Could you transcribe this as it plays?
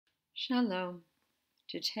Shalom.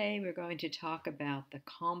 Today we're going to talk about the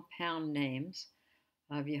compound names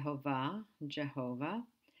of Jehovah,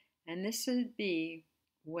 and this would be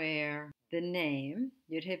where the name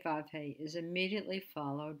YHWH is immediately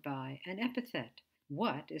followed by an epithet.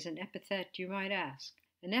 What is an epithet, you might ask?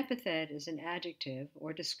 An epithet is an adjective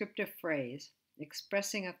or descriptive phrase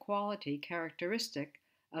expressing a quality characteristic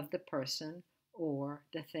of the person or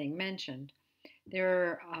the thing mentioned.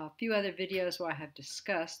 There are a few other videos where I have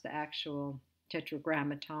discussed the actual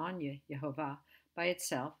tetragrammaton, Jehovah, by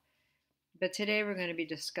itself, but today we're going to be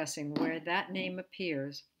discussing where that name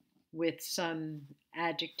appears with some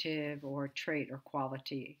adjective or trait or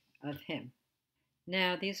quality of him.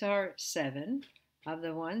 Now, these are 7 of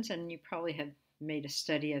the ones, and you probably have made a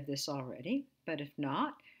study of this already, but if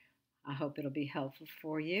not, I hope it'll be helpful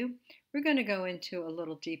for you. We're going to go into a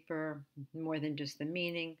little deeper, more than just the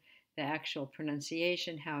meaning, the actual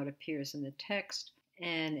pronunciation, how it appears in the text,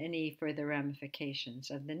 and any further ramifications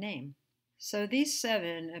of the name. So these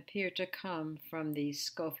 7 appear to come from the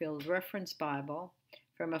Scofield Reference Bible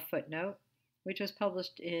from a footnote, which was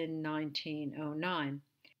published in 1909.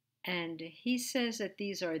 And he says that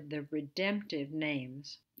these are the redemptive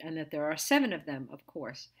names, and that there are 7 of them, of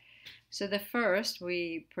course. So the first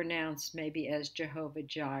we pronounce maybe as Jehovah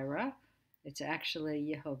Jireh. It's actually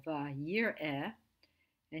Jehovah Yireh.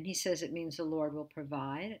 And he says it means the Lord will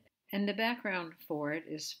provide. And the background for it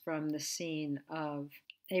is from the scene of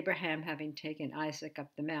Abraham having taken Isaac up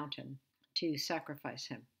the mountain to sacrifice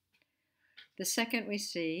him. The second we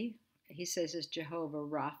see, he says, is Jehovah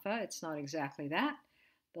Rapha. It's not exactly that,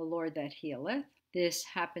 the Lord that healeth. This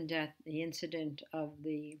happened at the incident of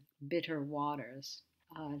the bitter waters.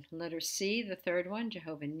 Letter C, the third one,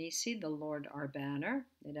 Jehovah Nisi, the Lord our banner.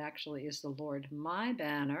 It actually is the Lord my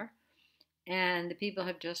banner. And the people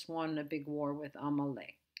have just won a big war with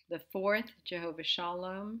Amalek. The fourth, Jehovah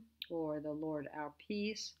Shalom, or the Lord our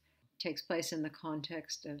peace, takes place in the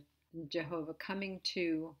context of Jehovah coming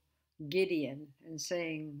to Gideon and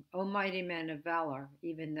saying, O mighty man of valor,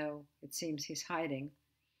 even though it seems he's hiding.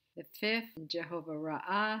 The fifth, Jehovah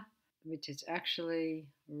Ra'ah, which is actually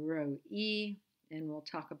Ro'i, and we'll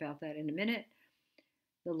talk about that in a minute.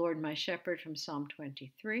 The Lord my shepherd from Psalm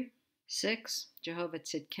 23. 6, Jehovah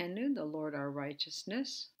Tzidkenu, the Lord our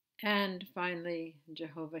righteousness. And finally,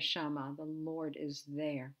 Jehovah Shammah, the Lord is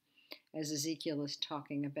there, as Ezekiel is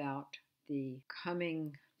talking about the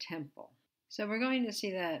coming temple. So we're going to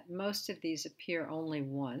see that most of these appear only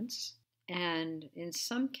once, and in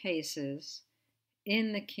some cases,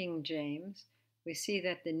 in the King James, we see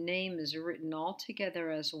that the name is written all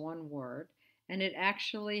together as one word, and it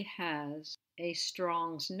actually has a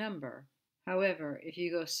Strong's number. However, if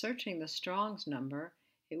you go searching the Strong's number,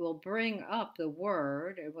 it will bring up the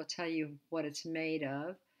word. It will tell you what it's made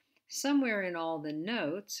of. Somewhere in all the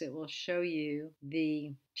notes, it will show you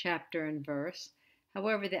the chapter and verse.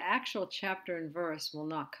 However, the actual chapter and verse will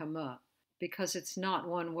not come up because it's not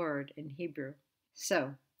one word in Hebrew.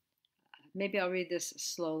 So, maybe I'll read this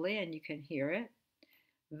slowly and you can hear it.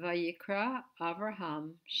 Vayikra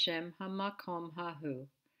Avraham Shem Hamakom Hahu.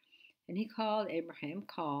 And Abraham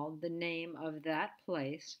called the name of that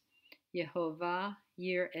place Jehovah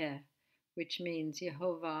Yireh, which means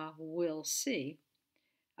Jehovah will see.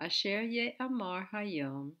 Asher Ye'amar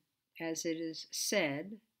Hayom, as it is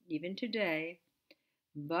said, even today,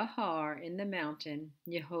 Bahar in the mountain,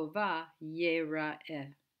 Jehovah Yera'eh,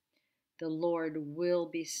 the Lord will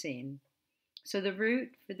be seen. So the root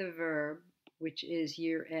for the verb, which is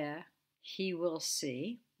Yireh, he will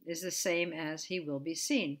see, is the same as he will be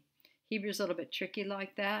seen. Hebrew is a little bit tricky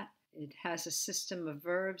like that. It has a system of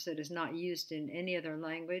verbs that is not used in any other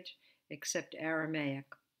language except Aramaic.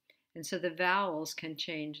 And so the vowels can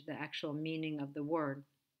change the actual meaning of the word.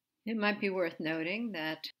 It might be worth noting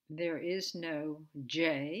that there is no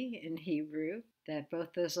J in Hebrew, that both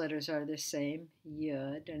those letters are the same,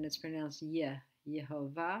 Yud, and it's pronounced Yeh,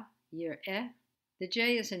 Yehovah, Yireh. The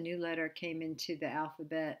J is a new letter, came into the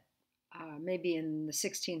alphabet maybe in the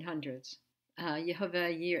 1600s.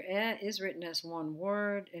 Jehovah Yireh is written as one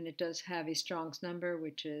word, and it does have a Strong's number,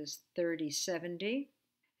 which is 3070.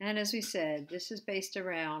 And as we said, this is based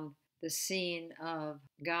around the scene of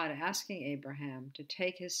God asking Abraham to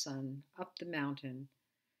take his son up the mountain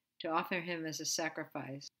to offer him as a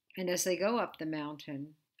sacrifice. And as they go up the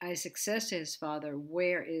mountain, Isaac says to his father,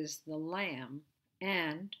 "Where is the lamb?"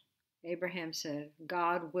 And Abraham said,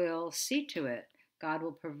 God will see to it. God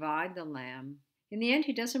will provide the lamb. In the end,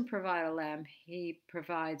 he doesn't provide a lamb, he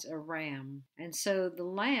provides a ram. And so the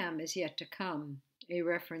lamb is yet to come, a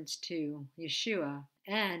reference to Yeshua.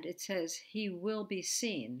 And it says he will be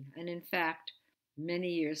seen. And in fact, many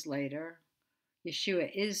years later, Yeshua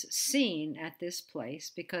is seen at this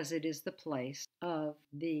place because it is the place of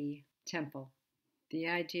the temple. The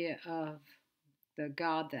idea of the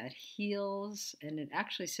God that heals, and it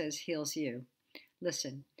actually says heals you.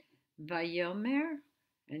 Listen, Vayomer,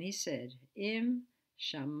 and he said, Im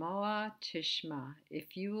shamoa tishma,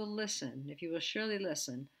 if you will listen, if you will surely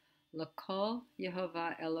listen, Lakol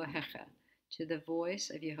Yehovah Elohecha, to the voice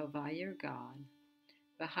of Yehovah your God,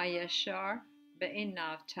 V'hayashar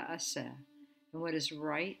be'enav ta'aseh, and what is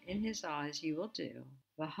right in his eyes you will do,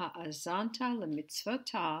 V'ha'azanta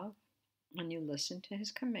lemitzvotav, and you listen to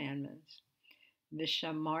his commandments,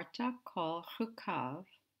 V'shamarta kol chukav,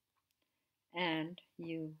 and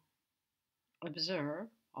you observe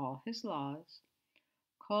all his laws,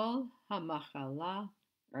 Kol hamachala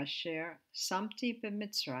asher samti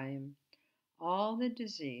b'Mitzrayim, all the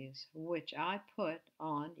disease which I put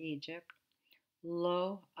on Egypt,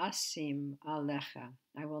 lo asim alecha,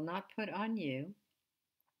 I will not put on you,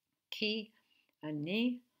 ki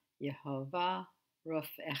ani Yehovah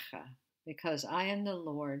rofecha, because I am the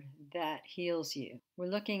Lord that heals you. We're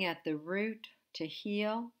looking at the root to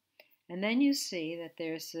heal, and then you see that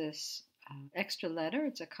there's this extra letter.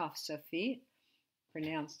 It's a kaf sofit,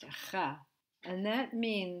 pronounced cha, and that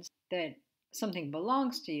means that something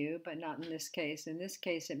belongs to you, but not in this case. In this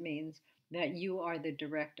case, it means that you are the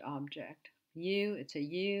direct object. You, it's a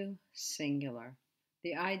you, singular.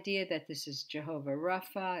 The idea that this is Jehovah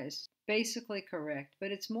Rapha is basically correct,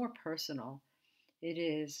 but it's more personal. It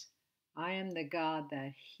is, I am the God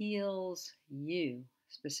that heals you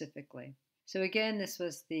specifically. So again, this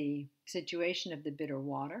was the situation of the bitter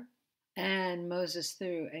water. And Moses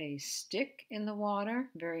threw a stick in the water.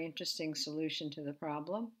 Very interesting solution to the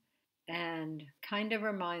problem. And kind of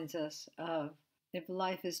reminds us of if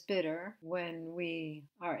life is bitter, when we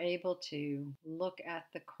are able to look at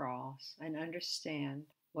the cross and understand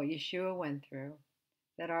what Yeshua went through,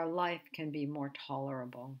 that our life can be more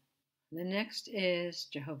tolerable. The next is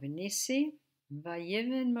Jehovah Nissi,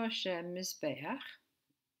 Vayiven Moshe Mizbeach,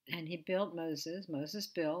 and he built Moses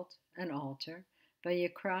built an altar,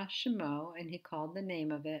 Vayikra Shemo, and he called the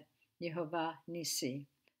name of it Jehovah Nissi.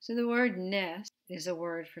 So the word Nes is a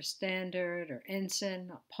word for standard or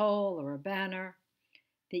ensign, a pole or a banner.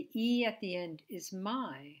 The E at the end is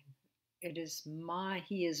my. It is my,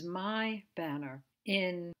 he is my banner.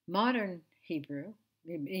 In modern Hebrew,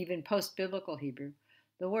 even post-biblical Hebrew,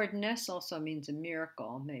 the word Nes also means a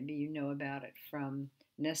miracle. Maybe you know about it from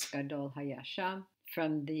Nes Gadol Hayasham,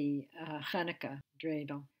 from the Hanukkah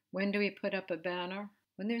dreidel. When do we put up a banner?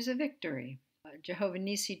 When there's a victory. Jehovah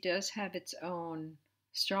Nissi does have its own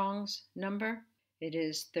Strong's number. It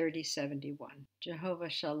is 3071. Jehovah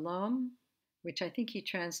Shalom, which I think he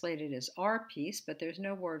translated as our peace, but there's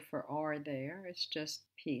no word for our there. It's just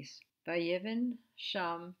peace. Vayiven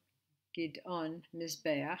Sham Gidon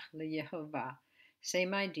Mizbeach LeYehovah.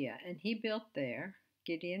 Same idea. And he built there,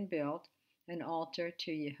 Gideon built, an altar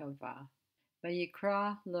to Yehovah.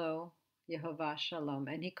 Vayikra lo Yehovah Shalom.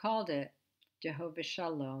 And he called it Jehovah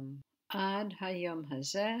Shalom. Ad Hayom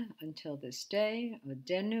Hazeh, until this day.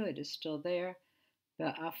 Odenu, it is still there.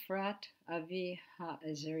 Ba'afrat Avi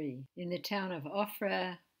Ha'ezri, in the town of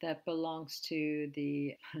Ophrah that belongs to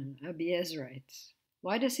the Abiezrites.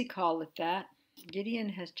 Why does he call it that? Gideon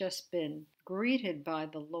has just been greeted by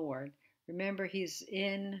the Lord. Remember, he's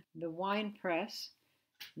in the wine press,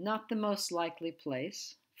 not the most likely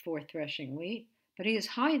place for threshing wheat, but he is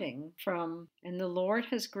hiding from, and the Lord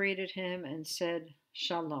has greeted him and said,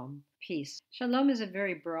 Shalom, peace. Shalom is a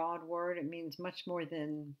very broad word. It means much more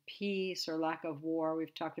than peace or lack of war.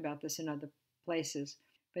 We've talked about this in other places,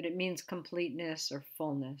 but it means completeness or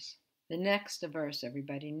fullness. The next verse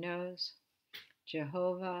everybody knows,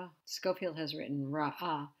 Jehovah, Schofield has written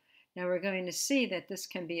Ra'ah. Now we're going to see that this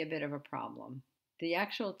can be a bit of a problem. The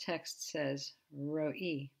actual text says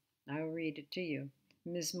Ro'i. I will read it to you.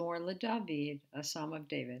 Mizmor LeDavid, a psalm of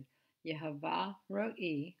David. Yehovah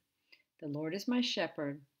Ro'i, the Lord is my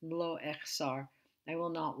shepherd, lo echsar, I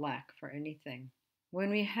will not lack for anything.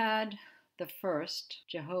 When we had the first,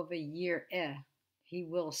 Jehovah Yireh, he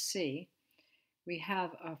will see, we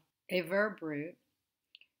have a verb root,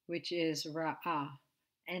 which is ra'ah.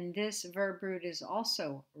 And this verb root is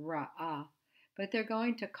also ra'ah, but they're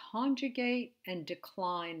going to conjugate and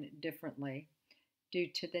decline differently due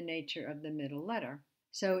to the nature of the middle letter.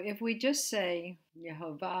 So if we just say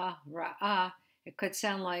Yehovah Ra'ah, it could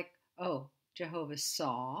sound like, oh, Jehovah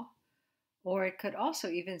saw, or it could also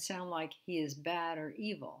even sound like he is bad or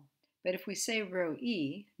evil. But if we say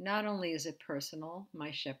Ro'i, not only is it personal, my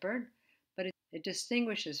shepherd, but it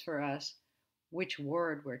distinguishes for us which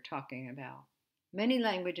word we're talking about. Many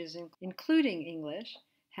languages, including English,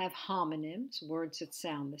 have homonyms, words that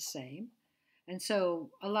sound the same. And so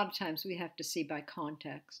a lot of times we have to see by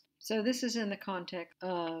context. So this is in the context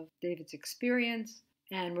of David's experience,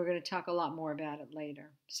 and we're going to talk a lot more about it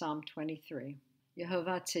later. Psalm 23.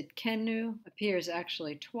 Jehovah Tzidkenu appears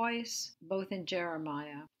actually twice, both in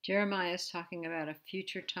Jeremiah. Jeremiah is talking about a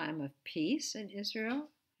future time of peace in Israel,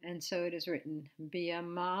 and so it is written,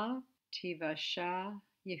 Biyamav Tivasha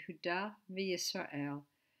Yehuda v'Yisrael,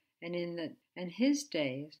 and in his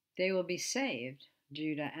days they will be saved,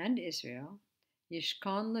 Judah and Israel.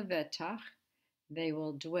 Yishkon levetach, they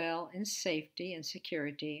will dwell in safety and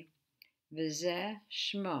security. V'zeh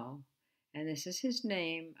shmo, and this is his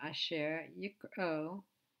name, Asher Yikro,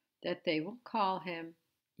 that they will call him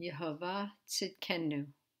Jehovah Tzidkenu.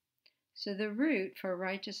 So the root for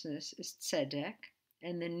righteousness is tzedek,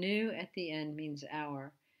 and the nu at the end means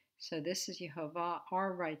our. So this is Jehovah,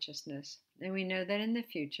 our righteousness. And we know that in the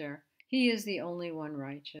future, he is the only one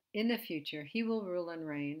righteous. In the future, he will rule and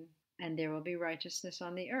reign, and there will be righteousness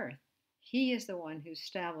on the earth. He is the one who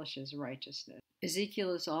establishes righteousness.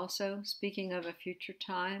 Ezekiel is also speaking of a future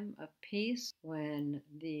time of peace when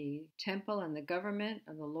the temple and the government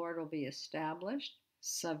of the Lord will be established.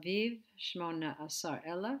 Saviv Shmona Asar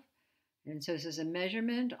Elef. And so this is a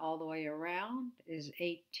measurement all the way around is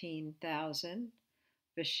 18,000.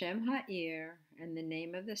 V'shem ha'ir, and the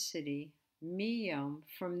name of the city, Miyom,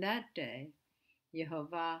 from that day,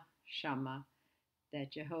 Yehovah Shama,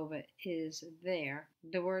 that Jehovah is there.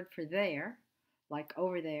 The word for there, like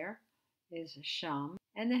over there, is Sham.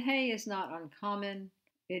 And the hey is not uncommon.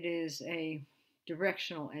 It is a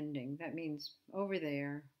directional ending. That means over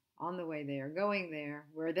there, on the way there, going there,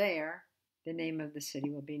 we're there. The name of the city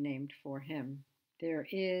will be named for him. There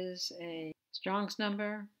is a Strong's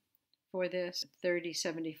number for this,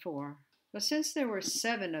 3074. Well, since there were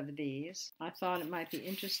 7 of these, I thought it might be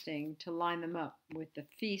interesting to line them up with the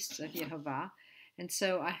feasts of Jehovah. And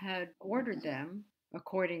so I had ordered them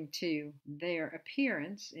according to their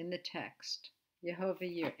appearance in the text. Jehovah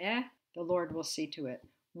Yireh, the Lord will see to it.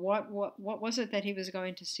 What was it that he was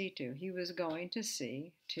going to see to? He was going to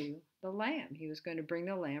see to the lamb. He was going to bring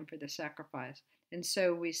the lamb for the sacrifice. And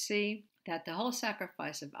so we see that the whole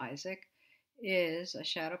sacrifice of Isaac is a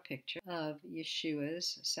shadow picture of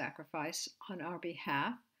Yeshua's sacrifice on our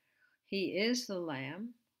behalf. He is the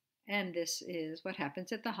lamb, and this is what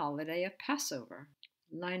happens at the holiday of Passover.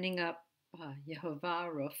 Lining up Yehovah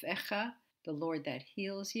Rofecha, the Lord that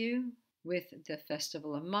heals you, with the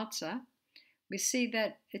festival of Matzah, we see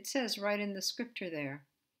that it says right in the scripture there,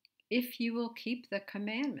 if you will keep the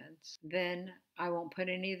commandments, then I won't put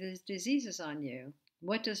any of these diseases on you.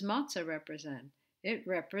 What does matzah represent? It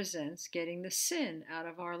represents getting the sin out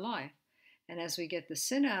of our life. And as we get the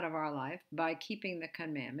sin out of our life by keeping the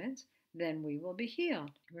commandments, then we will be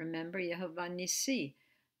healed. Remember Yehovah Nissi,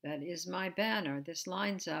 that is my banner. This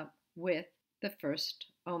lines up with the first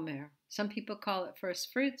Omer. Some people call it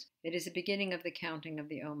first fruits. It is the beginning of the counting of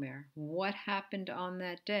the Omer. What happened on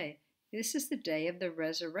that day? This is the day of the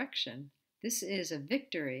resurrection. This is a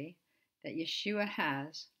victory that Yeshua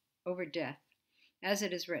has over death, as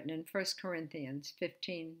it is written in 1 Corinthians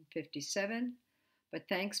 15:57. But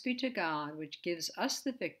thanks be to God, which gives us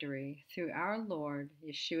the victory through our Lord,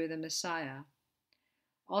 Yeshua the Messiah.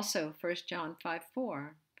 Also, 1 John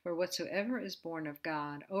 5:4, for whatsoever is born of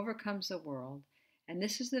God overcomes the world, and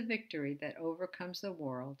this is the victory that overcomes the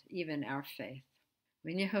world, even our faith.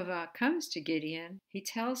 When Jehovah comes to Gideon, he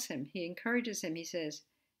tells him, he encourages him, he says,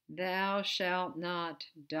 thou shalt not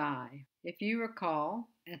die. If you recall,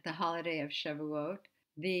 at the holiday of Shavuot,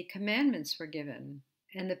 the commandments were given,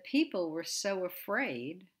 and the people were so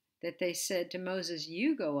afraid that they said to Moses,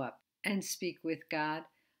 you go up and speak with God,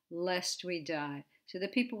 lest we die. So the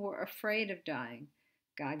people were afraid of dying.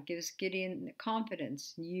 God gives Gideon the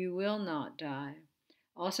confidence, you will not die.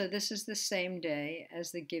 Also, this is the same day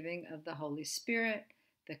as the giving of the Holy Spirit,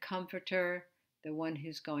 the Comforter, the one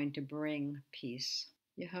who's going to bring peace.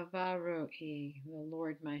 Yehovah Ro'i, the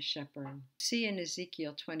Lord my shepherd. See in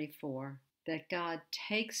Ezekiel 24 that God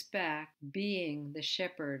takes back being the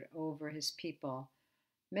shepherd over his people.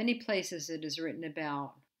 Many places it is written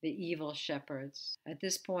about the evil shepherds. At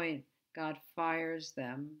this point, God fires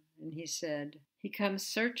them, and he said, he comes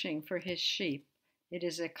searching for his sheep. It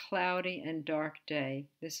is a cloudy and dark day.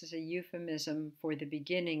 This is a euphemism for the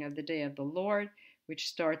beginning of the day of the Lord, which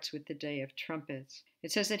starts with the day of trumpets.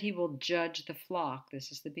 It says that he will judge the flock.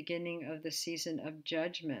 This is the beginning of the season of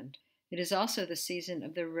judgment. It is also the season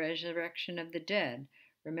of the resurrection of the dead.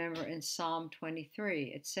 Remember in Psalm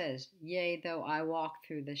 23, it says, yea, though I walk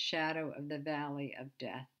through the shadow of the valley of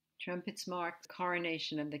death. Trumpets mark the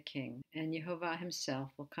coronation of the king, and Jehovah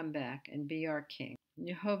himself will come back and be our king.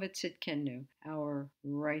 Jehovah Tzidkenu, our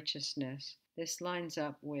righteousness. This lines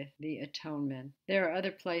up with the atonement. There are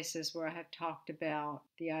other places where I have talked about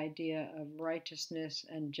the idea of righteousness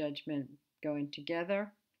and judgment going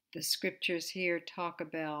together. The scriptures here talk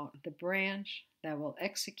about the branch that will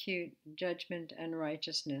execute judgment and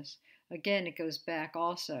righteousness. Again, it goes back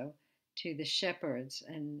also to the shepherds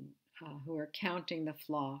and who are counting the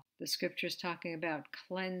flock. The scriptures talking about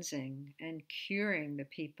cleansing and curing the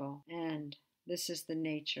people. And this is the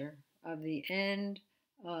nature of the end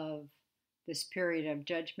of this period of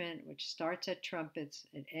judgment, which starts at trumpets,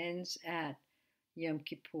 it ends at Yom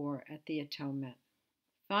Kippur, at the atonement.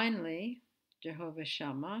 Finally, Jehovah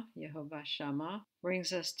Shammah,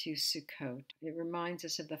 brings us to Sukkot. It reminds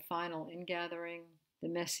us of the final ingathering, the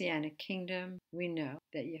Messianic kingdom. We know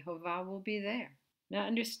that Jehovah will be there. Now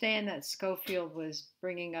understand that Schofield was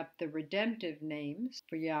bringing up the redemptive names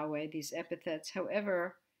for Yahweh, these epithets.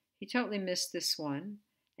 However, he totally missed this one,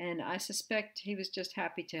 and I suspect he was just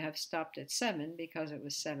happy to have stopped at 7 because it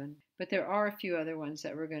was 7. But there are a few other ones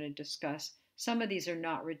that we're going to discuss. Some of these are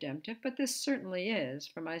not redemptive, but this certainly is,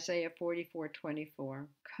 from Isaiah 44:24.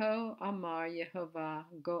 Ko amar Yehovah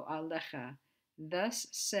go alecha. Thus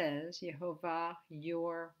says Yehovah,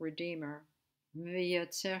 your Redeemer.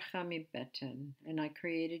 V'yotzercha mibeten, and I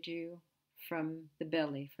created you from the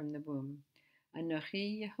belly, from the womb.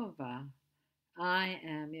 Anochi Yehovah, I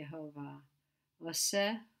am Yehovah.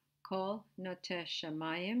 Oseh kol noteh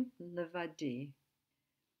shamayim levadi.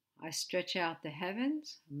 I stretch out the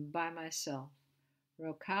heavens by myself.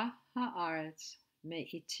 Rokah haaretz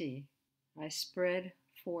me'iti. I spread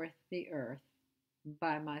forth the earth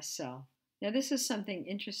by myself. Now this is something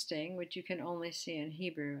interesting which you can only see in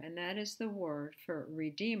Hebrew, and that is the word for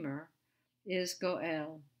redeemer is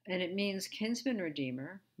goel, and it means kinsman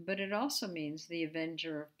redeemer, but it also means the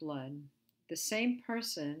avenger of blood. The same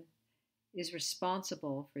person is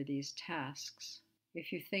responsible for these tasks.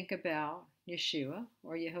 If you think about Yeshua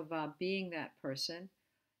or Yehovah being that person,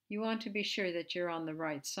 you want to be sure that you're on the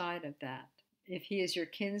right side of that. If he is your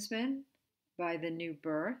kinsman by the new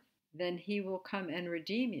birth, then he will come and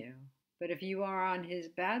redeem you. But if you are on his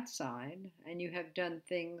bad side and you have done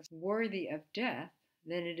things worthy of death,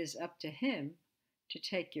 then it is up to him to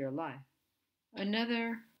take your life.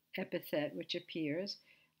 Another epithet which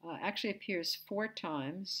actually appears 4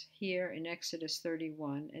 times here in Exodus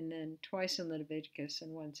 31, and then twice in Leviticus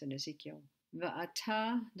and once in Ezekiel.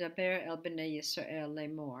 Va'ata daber el bnei Yisrael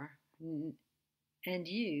lemor, and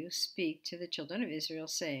you speak to the children of Israel,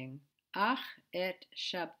 saying, Ach et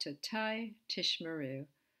shabtotai tishmeru,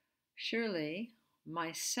 surely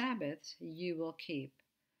my Sabbaths you will keep.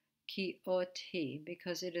 Ki oti,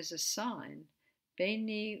 because it is a sign,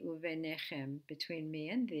 beini uvenechem, between me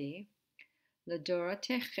and thee,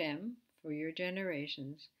 ladorotechem, for your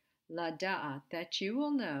generations, lada'at, that you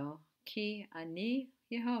will know, ki ani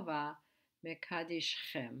Yehovah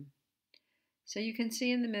mekadishchem. So you can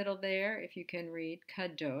see in the middle there, if you can read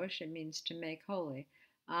kadosh, it means to make holy.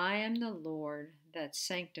 I am the Lord that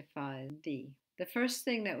sanctifies thee. The first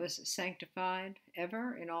thing that was sanctified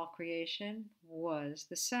ever in all creation was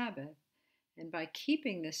the Sabbath. And by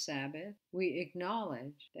keeping the Sabbath, we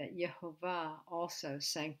acknowledge that Yehovah also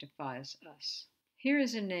sanctifies us. Here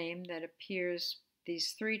is a name that appears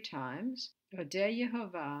these 3 times. Odeh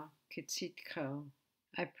Yehovah kitzitko.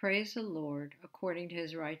 I praise the Lord according to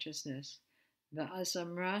his righteousness.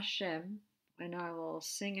 V'azamra Shem, and I will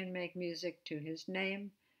sing and make music to his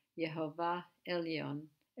name, Yehovah Elyon.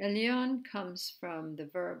 Elyon comes from the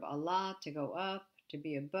verb Allah, to go up, to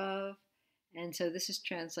be above, and so this is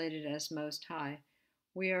translated as Most High.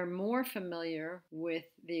 We are more familiar with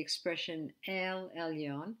the expression El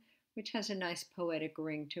Elyon, which has a nice poetic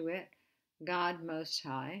ring to it, God Most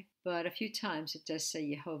High, but a few times it does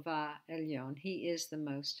say Yehovah Elyon, he is the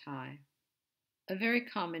Most High. A very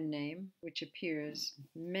common name, which appears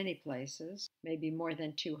many places, maybe more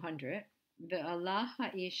than 200, Ve'alah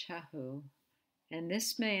ha'ish hahu, and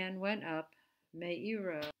this man went up,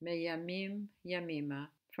 me'iro, me'yamim yamima,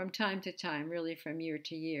 from time to time, really from year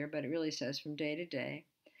to year, but it really says from day to day,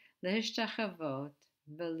 lehishtachavot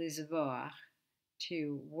ve'lizvoach,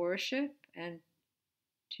 to worship and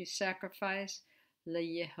to sacrifice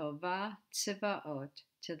leYehovah Tzivaot,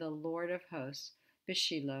 to the Lord of hosts,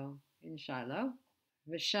 b'Shilo, in Shiloh,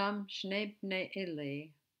 v'sham shnei bnei Eli,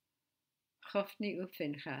 Chofni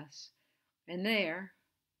u'Phinchas, and there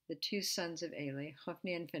the 2 sons of Eli,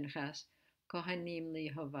 Chofni and Phinchas, Kohanim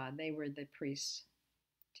leYehovah, they were the priests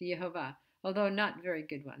to Yehovah, although not very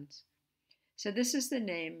good ones. So this is the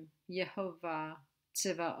name Yehovah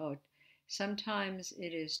Tzivaot. Sometimes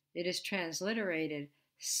it is transliterated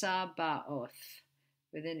Sabaoth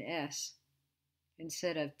with an S.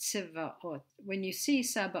 instead of tzivaot. When you see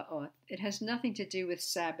Sabaoth, it has nothing to do with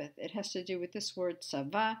Sabbath. It has to do with this word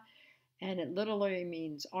Sava, and it literally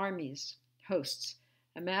means armies, hosts,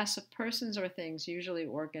 a mass of persons or things usually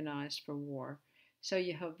organized for war. So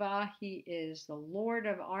Jehovah, he is the Lord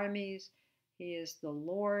of armies, he is the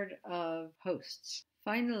Lord of hosts.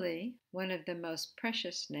 Finally, one of the most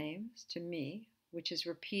precious names to me, which is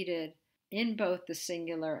repeated in both the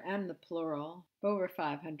singular and the plural over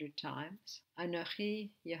 500 times, Anochi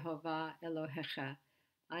Yehovah Elohecha,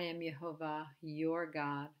 I am Jehovah, your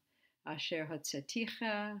God, Asher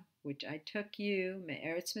hotzeticha, which I took you,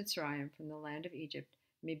 me'eretz Mitzrayim, from the land of Egypt,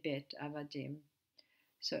 mibet avadim.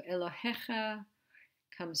 So Elohecha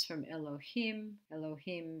comes from Elohim.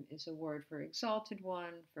 Elohim is a word for exalted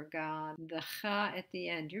one, for God. The Cha at the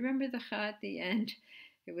end. Do you remember the Cha at the end?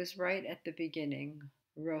 It was right at the beginning.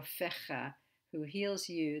 Rofecha, who heals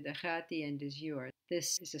you. The Cha at the end is yours.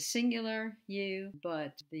 This is a singular you,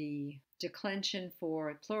 but the declension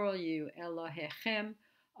for plural you, Elohechem,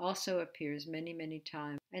 also appears many, many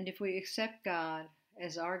times. And if we accept God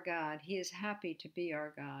as our God, he is happy to be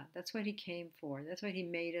our God. That's what he came for. That's what he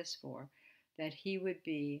made us for, that he would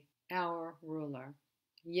be our ruler,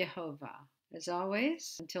 Yehovah. As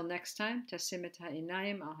always, until next time, tasim et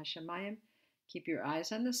ha'inayim al hashamayim, keep your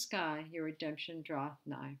eyes on the sky, your redemption draweth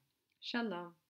nigh. Shalom.